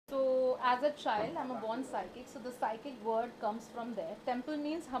as a child, I'm a born psychic, so the psychic word comes from there. Temple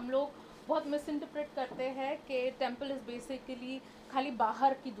means हम लोग बहुत misinterpret करते हैं कि temple is basically खाली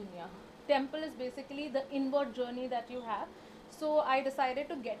बाहर की दुनिया. Temple is basically the inward journey that you have. So I decided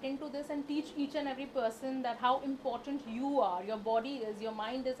to get into this and teach each and every person that how important you are, your body is, your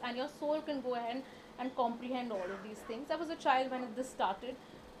mind is, and your soul can go ahead and comprehend all of these things. I was a child when this started.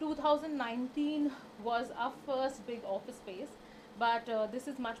 2019 was our first big office space, but this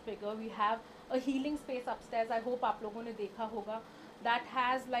is much bigger. We have a healing space upstairs. I hope आप लोगों ने देखा होगा. That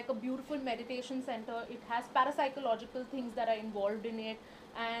has like a beautiful meditation center. It has parapsychological things that are involved in it,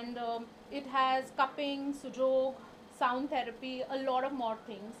 and it has cupping, sujog, sound therapy, a lot of more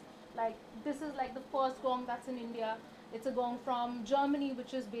things. Like this is like the first gong that's in India. It's a gong from Germany,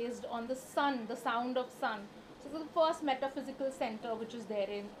 which is based on the sun, the sound of sun. So it's the first metaphysical center which is there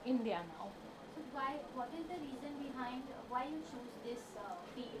in India now. So what is the reason behind why you choose this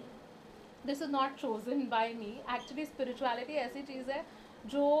field? This is not chosen by me. Actually spirituality ऐसी चीज़ है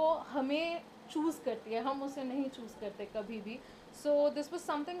जो हमें choose करती है, हम उसे नहीं choose करते कभी भी. So this was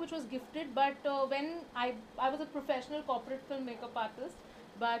something which was gifted, but when I was a professional corporate film makeup artist,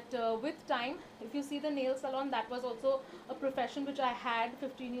 but with time, if you see the nail salon, that was also a profession which I had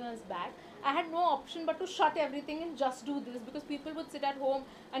 15 years back. I had no option but to shut everything and just do this, because people would sit at home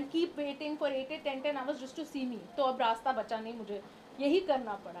and keep waiting for 8 hours just to see me. तो अब रास्ता बचा नहीं, मुझे यही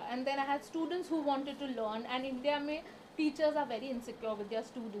करना पड़ा. And then I had students who wanted to learn, and India में teachers are very insecure with their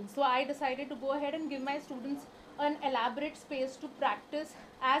students. So I decided to go ahead and give my students an elaborate space to practice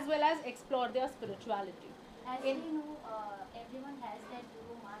as well as explore their spirituality. As we know, everyone has that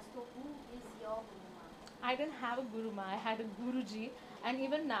Guru Ma. So who is your Guru Ma? I didn't have a Guru Ma, I had a Guruji, and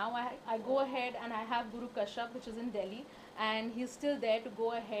even now I go ahead and I have Guru Kashyap, which is in Delhi, and he's still there to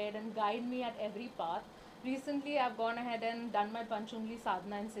go ahead and guide me at every path. Recently I've gone ahead and done my Panchungli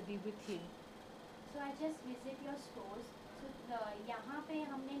sadhana and siddhi with him. So I just visit your stores. So यहाँ पे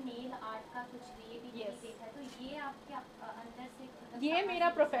हमने nail art का कुछ creativity देखा, तो ये आपके अंदर से ये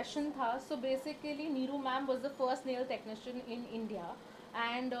मेरा profession था. So basically Neeru ma'am was the first nail technician in India,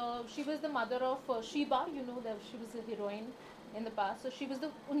 and she was the mother of Shiba. You know that she was a heroine in the past. So she was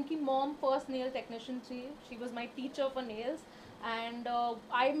उनकी mom first nail technician थी. She was my teacher for nails, and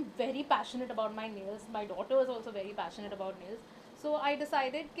I'm very passionate about my nails. My daughter is also very passionate about nails. So I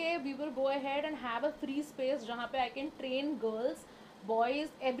decided that we will go ahead and have a free space जहाँ पे I can train girls, boys,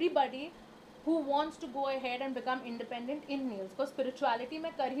 everybody who wants to go ahead and become independent in nails. Because spirituality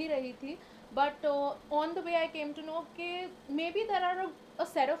मैं कर ही रही थी, but on the way I came to know कि maybe there are a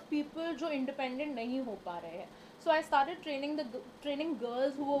set of people जो independent नहीं हो पा रहे हैं. So I started training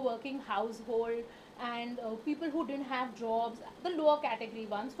girls who were working household and people who didn't have jobs, the lower category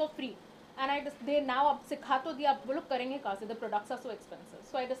ones, for free. And they now अब सिखा तो दिया, अब वो लोग करेंगे कहाँ से? The products are so expensive.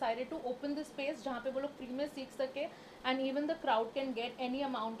 So I decided to open this space जहाँ पे वो लोग free में सीख सके, and even the crowd can get any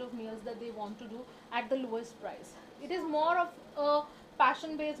amount of nails that they want to do at the lowest price. It is more of a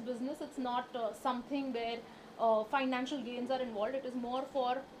passion-based business. It's not something where financial gains are involved. It is more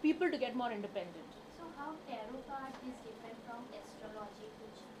for people to get more independent. So how tarot card is different from astrology?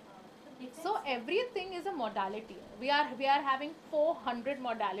 So everything is a modality. We are having 400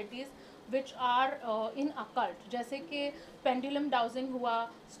 modalities which are in occult. जैसे कि pendulum dowsing हुआ,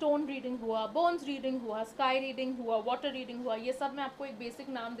 stone reading हुआ, bones reading हुआ, sky reading हुआ, water reading हुआ. ये सब मैं आपको एक basic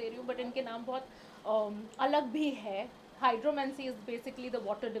नाम दे रही हूँ, but इनके नाम बहुत अलग भी है. Hydromancy is basically the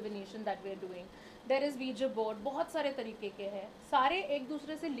water divination that we are doing. There is Ouija board. बहुत सारे तरीके के हैं, सारे एक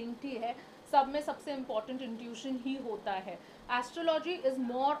दूसरे से linked ही है. सब में सबसे important intuition ही होता है. Astrology is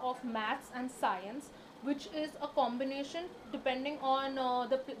more of maths and science, which is a combination depending on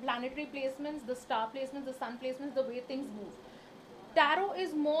the planetary placements, the star placements, the sun placements, the way things move. Tarot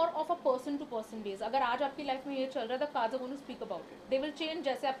is more of a person to person base. अगर आज आपकी life में ये चल रहा है, the cards are going to speak about it. They will change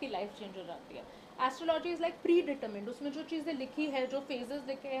जैसे आपकी लाइफ चेंज हो जाती है. Astrology is like predetermined. उसमें जो चीज़ें लिखी है, जो phases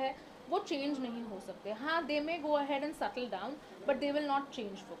लिखे हैं, वो चेंज नहीं हो सकते. हाँ, they may go ahead and settle down, but they will not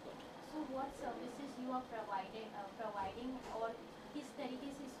change for good. So what services you are providing और किस तरीके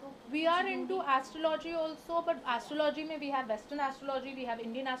से इसको? We are into astrology also, but astrology में we have Western astrology, we have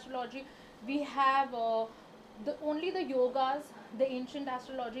Indian astrology, we have only the yogas, the ancient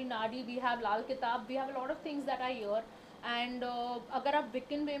astrology, Nadi, we have Lal Kitab, we have a lot of things that are here. And अगर आप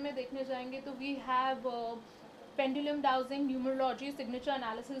Wiccan way में देखने जाएंगे तो we have pendulum dowsing, numerology, signature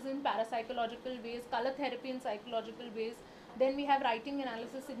analysis in parapsychological ways, color therapy in psychological ways. Then we have writing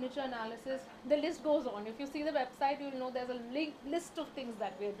analysis, signature analysis. The list goes on. If you see the website, you'll know there's a list of things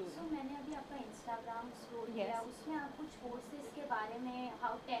that we are doing. So मैंने अभी आपका Instagram scroll Yes. किया, उसमें आप कुछ courses के बारे में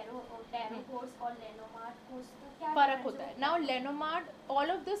how tarot course और Lenormand course तो क्या फर्क होता है. Now Lenormand,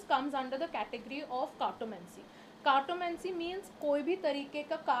 all of this comes under the category of cartomancy. Cartomancy means कोई भी तरीके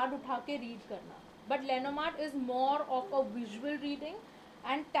का कार्ड उठा के रीड करना. But Lenormand is more of a visual reading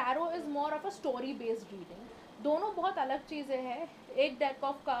and tarot is more of a story based reading. दोनों बहुत अलग चीज़ें हैं. एक डेक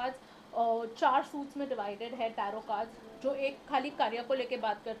ऑफ कार्ड्स 4 सूट्स में डिवाइडेड है. टैरो कार्ड्स जो एक खाली करियर को लेके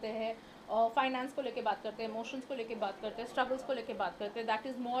बात करते हैं, फाइनेंस को लेके बात करते हैं, इमोशंस को लेके बात करते हैं, स्ट्रगल्स को लेके बात करते हैं. That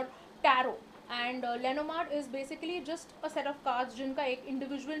is more tarot. And लेनोमार्ड is basically just a set of cards जिनका एक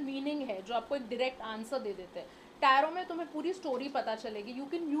इंडिविजुअल मीनिंग है जो आपको एक डायरेक्ट आंसर दे देते हैं. टैरो में तुम्हें पूरी स्टोरी पता चलेगी. You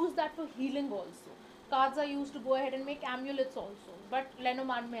can use that for healing also. Cards are use to go ahead and make amulets also. But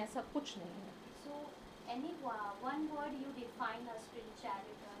लेनोमार्ड में ऐसा कुछ नहीं है. Any one word you define a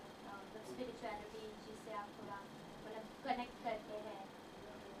spirituality, the spirituality जिससे आप थोड़ा मतलब connect करते हैं.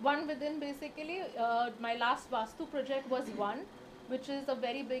 One within, basically, my last Vastu project was One, which is a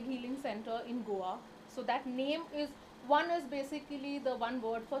very big healing center in Goa. So that name is One is basically the one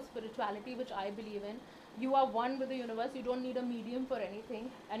word for spirituality, which I believe in. You are one with the universe. You don't need a medium for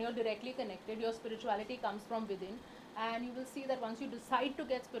anything, and you're directly connected. Your spirituality comes from within, and you will see that once you decide to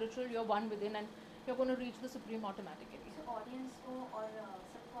get spiritual, you're one within, and you're going to reach the supreme automatically. So audience को और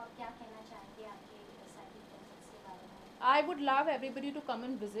सबको आप क्या कहना चाहेंगे आपके psychic temples के बारे में? I would love everybody to come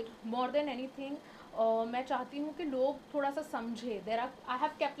and visit. More than anything, मैं चाहती हूँ कि लोग थोड़ा सा समझे. I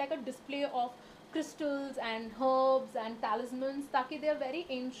have kept like a display of crystals and herbs and talismans ताकि they are very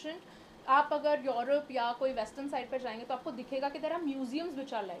ancient. आप अगर यूरोप या कोई वेस्टर्न साइड पर जाएंगे तो आपको दिखेगा कि there are museums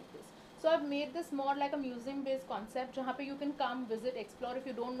which are like this. So I've made this more like a museum based concept जहाँ पे you can come, visit, explore. If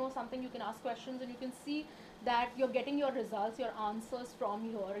you don't know something, you can ask questions and you can see that you're getting your results, your answers from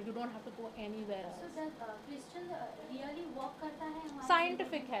here. You don't have to go anywhere else. So the crystal really work करता है हमारे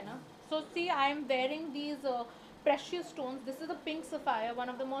Scientific है ना. So see, I am wearing these precious stones. This is a pink sapphire, one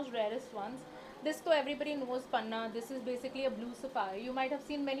of the most rarest ones. This तो everybody knows Panna. This is basically a blue sapphire. You might have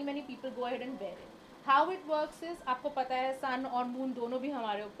seen many people go ahead and wear it. How it works is आपको पता है sun और moon दोनों भी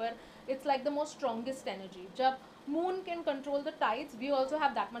हमारे ऊपर. It's like the most strongest energy. जब moon can control the tides, we also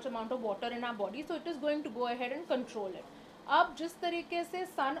have that much amount of water in our body, so it is going to go ahead and control it. अब जिस तरीके से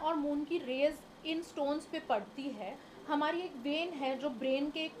sun और moon की rays इन stones पे पड़ती है, हमारी एक वेन है जो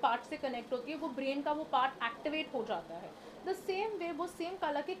ब्रेन के एक पार्ट से कनेक्ट होती है. वो ब्रेन का वो पार्ट एक्टिवेट हो जाता है. द सेम वे वो सेम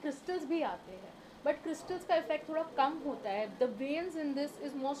कलर के क्रिस्टल्स भी आते हैं, बट क्रिस्टल्स का इफेक्ट थोड़ा कम होता है. The veins in this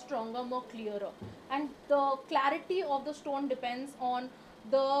is more stronger, more clearer, and the clarity of the stone depends on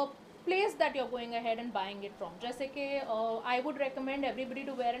the place that you're going ahead and buying it from. जैसे कि I would recommend everybody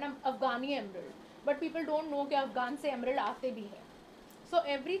to wear an Afghani emerald, but people don't know कि अफगान से emerald आते भी है. So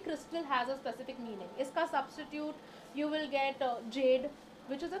every crystal has a specific meaning. इसका substitute you will get jade,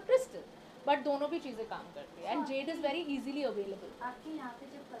 which is a crystal, but दोनों भी चीज़ें काम करती है, and jade is very easily available. आपके यहाँ पे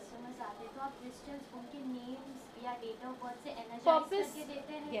जब कस्टमर्स आते हैं तो आप क्रिस्टल्स उनके नेम्स या डेट ऑफ बर्थ से एनर्जाइज करके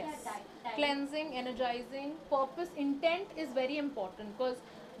देते हैं yes. क्या? Cleansing, energizing, purpose, intent is very important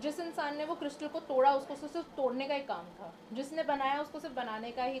because जिस इंसान ने वो क्रिस्टल को तोड़ा उसको सिर्फ तोड़ने का ही काम था. जिसने बनाया उसको सिर्फ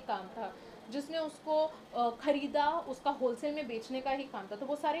बनाने का ही काम था. जिसने उसको ख़रीदा उसका होलसेल में बेचने का ही काम था. तो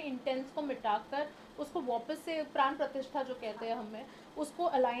वो सारे इंटेंट्स को मिटाकर उसको वापस से प्राण प्रतिष्ठा जो कहते हैं हमें, उसको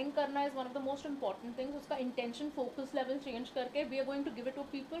अलाइन करना is one of the most important things. उसका इंटेंशन फोकस लेवल चेंज करके we are going to give it to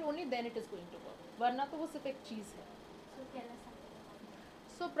people only, then it is going to work. वरना तो वो सिर्फ एक चीज़ है.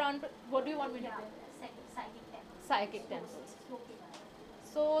 सो प्राण, what do you want me to से? Psychic temples.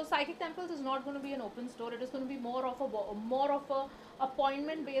 So psychic temples is not going to be an open store. It is going to be more of a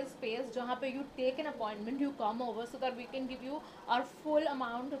appointment based space जहाँ पे you take an appointment, you come over so that we can give you our full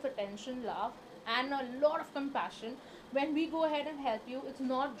amount of attention, love and a lot of compassion. When we go ahead and help you, it's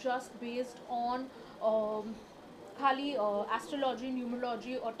not just based on खाली astrology,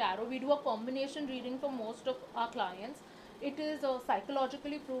 numerology or tarot. We do a combination reading for most of our clients. It is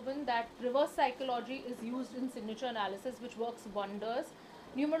psychologically proven that reverse psychology is used in signature analysis, which works wonders.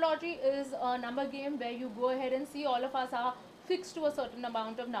 Numerology is a number game where you go ahead and see all of us are fixed to a certain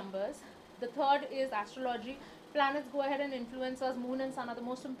amount of numbers. The third is astrology. Planets go ahead and influence us. Moon and sun are the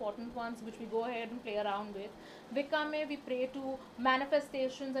most important ones which we go ahead and play around with. Wicca mein we pray to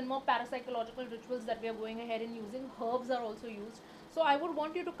manifestations and more parapsychological rituals that we are going ahead and using. Herbs are also used. So I would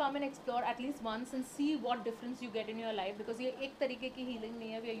want you to come and explore at least once and see what difference you get in your life, because ये एक तरीके की healing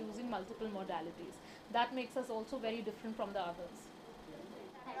नहीं है. We are using multiple modalities. That makes us also very different from the others.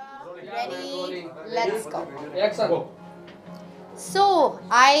 Ready? Let's go. So,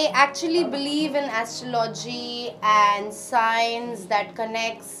 I actually believe in astrology and science that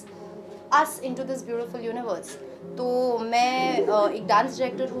connects us into this beautiful universe. तो मैं एक dance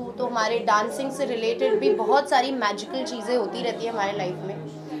director हूँ, तो हमारे dancing से related भी बहुत सारी मैजिकल चीज़ें होती रहती है हमारे लाइफ में.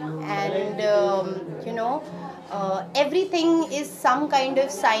 And you know everything is some kind of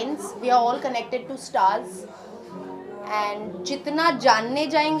science. We are all connected to stars. And जितना जानने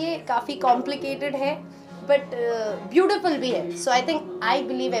जाएंगे काफ़ी कॉम्प्लिकेटेड है, बट ब्यूटिफुल भी है. सो I think I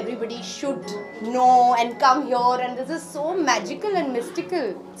believe everybody should know and come here, and this is so magical and mystical.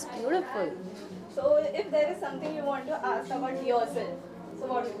 It's beautiful. So, if there is something you want to ask about yourself, so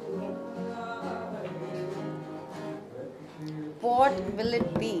what will it What will it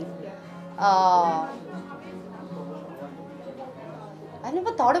be? I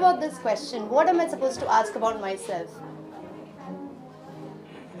never thought about this question. What am I supposed to ask about myself?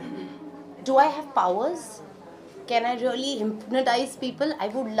 Do I have powers? Can I really hypnotize people? I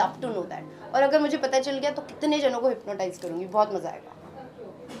would love to know that. और अगर मुझे पता चल गया तो कितने जनों को hypnotize करूँगी, बहुत मज़ा आएगा.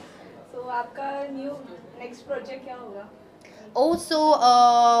 So, आपका new next project क्या होगा? Oh, so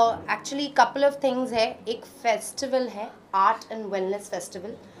actually couple of things है. एक festival है, Art and Wellness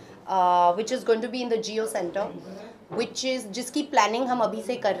Festival, which is going to be in the Geo Center, which is जिसकी planning हम अभी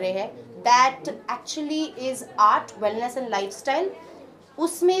से कर रहे हैं. That actually is art, wellness and lifestyle.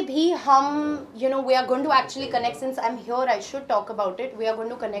 उसमें भी हम we are going to actually connect. Since I'm here, I should talk about it. We are going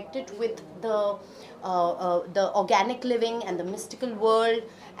to connect it with the organic living and the mystical world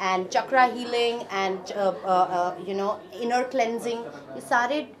and chakra healing and inner cleansing. ये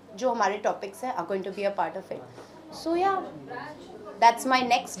सारे जो हमारे topics हैं are going to be a part of it. So yeah, that's my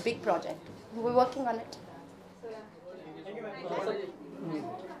next big project. We're working on it.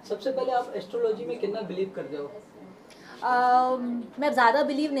 सबसे पहले आप astrology में कितना बिलीव करते हो? मैं ज़्यादा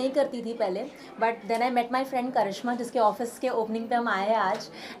बिलीव नहीं करती थी पहले, but then I met my friend करिश्मा, जिसके ऑफिस के ओपनिंग पे हम आए हैं आज,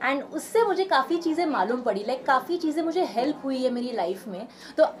 एंड उससे मुझे काफ़ी चीज़ें मालूम पड़ी. लाइक काफ़ी चीज़ें मुझे हेल्प हुई है मेरी लाइफ में.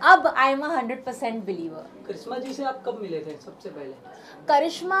 तो अब आई एम 100% बिलीवर. करिश्मा जी से आप कब मिले थे सबसे पहले?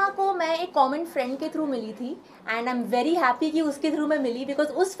 करिश्मा को मैं एक कॉमन फ्रेंड के थ्रू मिली थी, and I am very happy कि उसके थ्रू मैं मिली, बिकॉज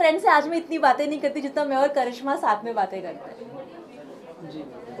उस फ्रेंड से आज मैं इतनी बातें नहीं करती जितना मैं और करिश्मा साथ में बातें करते हैं. जी,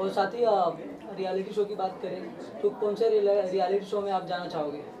 और साथ ही रियलिटी शो की बात करें तो कौन से रियलिटी शो में आप जाना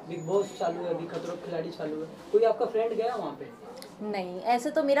चाहोगे? बिग बॉस चालू है, अभी खतरों के खिलाड़ी चालू है, कोई आपका फ्रेंड गया वहाँ पे? नहीं, ऐसे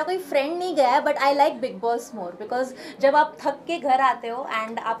तो मेरा कोई फ्रेंड नहीं गया है, but I like big boss more, because जब आप थक के घर आते हो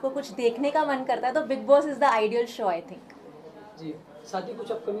एंड आपको कुछ देखने का मन करता है तो big boss is the ideal show, I think. जी, साथ ही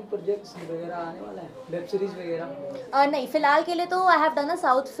कुछ अपकमिंग प्रोजेक्ट्स वगैरह आने वाला है, वेब सीरीज वगैरह? नहीं, फिलहाल के लिए तो I have done a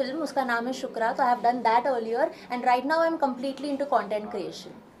south film, उसका नाम है शुक्रा, तो I have done that earlier, and right now I am completely into content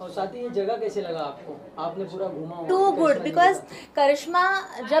creation. और साथ ही ये जगह कैसे लगा आपको? आपने पूरा घूमा हुआ? टू गुड, बिकॉज करिश्मा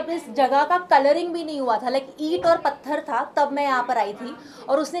जब इस जगह का कलरिंग भी नहीं हुआ था, लाइक ईंट और पत्थर था, तब मैं यहाँ पर आई थी,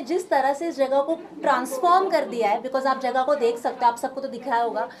 और उसने जिस तरह से इस जगह को ट्रांसफॉर्म कर दिया है, बिकॉज आप जगह को देख सकते हो, आप सबको तो दिख रहा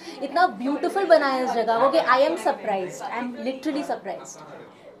होगा, इतना ब्यूटीफुल बनाया है इस जगह को कि I am surprised, I am literally surprised.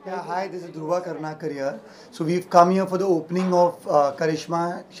 Yeah, hi, this is Dhruva Karnakar here. So we've come here for the opening of Karishma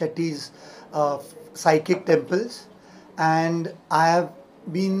Shetty's psychic temples, and I have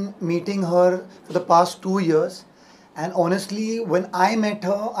been meeting her for the past 2 years. And honestly, when I met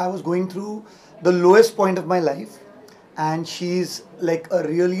her, I was going through the lowest point of my life, and she's like a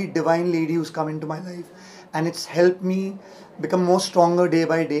really divine lady who's come into my life, and it's helped me become more stronger day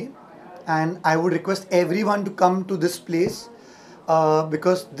by day. And I would request everyone to come to this place.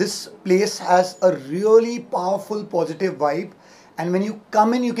 Because this place has a really powerful positive vibe, and when you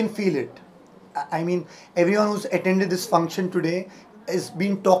come in you can feel it. I mean, everyone who's attended this function today has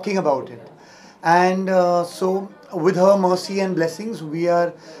been talking about it, and so with her mercy and blessings we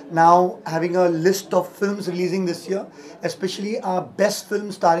are now having a list of films releasing this year. Especially our best film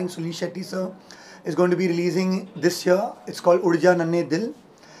starring Sunil Shetty sir is going to be releasing this year. It's called Urja Nanne Dil,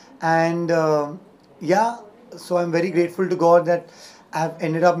 and yeah, so I'm very grateful to God that I've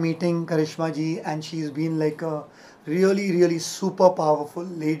ended up meeting Karishma ji, and she's been like a really, really super powerful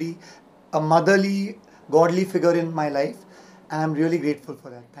lady, a motherly, godly figure in my life, and I'm really grateful for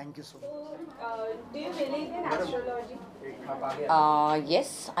that. Thank you so much. So, do you believe in astrology?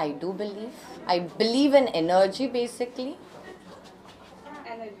 Yes, I do believe. I believe in energy, basically.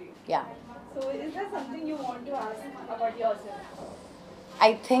 Energy. Yeah. So, is there something you want to ask about yourself?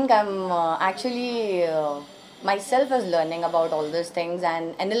 I think I'm actually myself is learning about all these things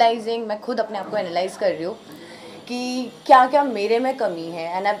and analyzing. मैं खुद अपने आप को analyze कर रही हूँ कि क्या क्या मेरे में कमी है,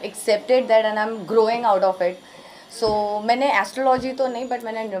 and I've accepted that and I'm growing out of it. So मैंने एस्ट्रोलॉजी तो नहीं, बट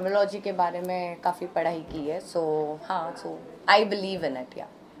मैंने न्यूमरोलॉजी के बारे में काफ़ी पढ़ाई की है. So हाँ, so I believe in it, yeah.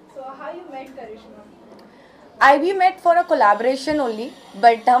 So, how you met Karishma? I we met for a collaboration only,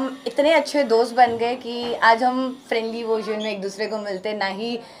 but हम इतने अच्छे दोस्त बन गए कि आज हम फ्रेंडली वर्जन में एक दूसरे को मिलते, ना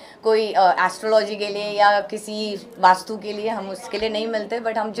ही कोई एस्ट्रोलॉजी के लिए या किसी वास्तु के लिए हम उसके लिए नहीं मिलते,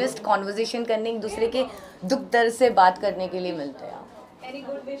 बट हम जस्ट कॉन्वर्जेशन करने, एक दूसरे के दुख दर्द से बात करने के लिए मिलते हैं. Any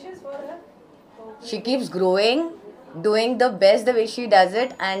good wishes for her? She keeps growing, doing the best the way she does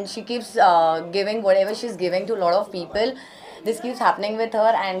it, and she keeps giving whatever she's giving to a lot of people. This keeps happening with her,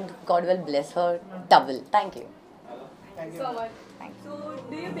 and God will bless her double. Thank you. Thank you so much. So,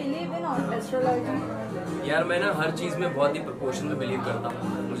 do you believe in astrology? यार मैं ना हर चीज़ में बहुत ही proportion में believe करता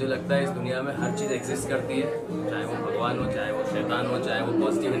हूँ. मुझे लगता है इस दुनिया में हर चीज़ एग्जिस्ट करती है, चाहे वो भगवान हो, चाहे वो शैतान हो, चाहे वो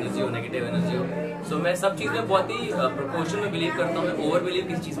पॉजिटिव एनर्जी हो, नेगेटिव एनर्जी हो. सो मैं सब चीज़ में बहुत ही प्रोपोर्शन में बिलीव करता हूँ. मैं ओवर बिलीव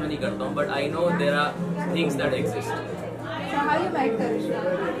किसी चीज़ में नहीं करता हूँ, but I know there are things that exist. So, how you met Karishma?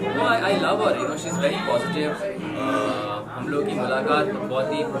 No, I love her. You know, she's very positive. हम लोग की मुलाकात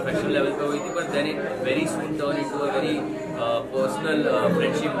बहुत ही प्रोफेशनल लेवल पे हुई थी, but then it very soon turned into a very personal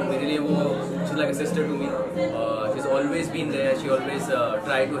friendship. मेरे लिए वो she's like a sister to me. She's always been there. She always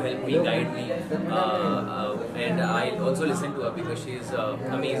tried to help me, guide me, and I also listen to her because she is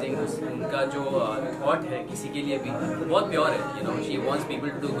amazing. उनका जो thought है किसी के लिए भी बहुत प्योर है. You know, she wants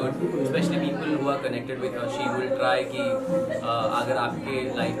people to do good, especially people who are connected with her. She will try कि अगर आपके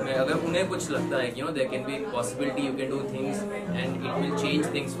लाइफ में अगर उन्हें कुछ लगता है कि there can be a possibility you can do things and it will change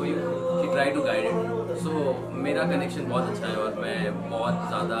things for you, she try to guide it. So मेरा connection बहुत अच्छा है और मैं बहुत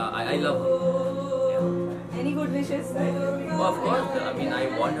ज़्यादा I love her. Any good wishes? Oh, of course. I mean, I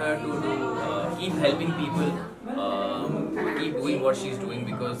want her to keep helping people, keep doing what she's doing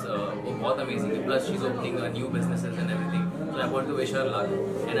because वो बहुत amazing है. Plus she's opening new businesses and everything. So I want to wish her luck,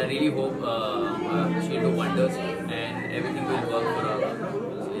 and I really hope she'll do wonders and everything will work for her.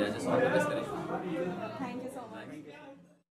 So yeah, just all the best, Karishma. Thank you.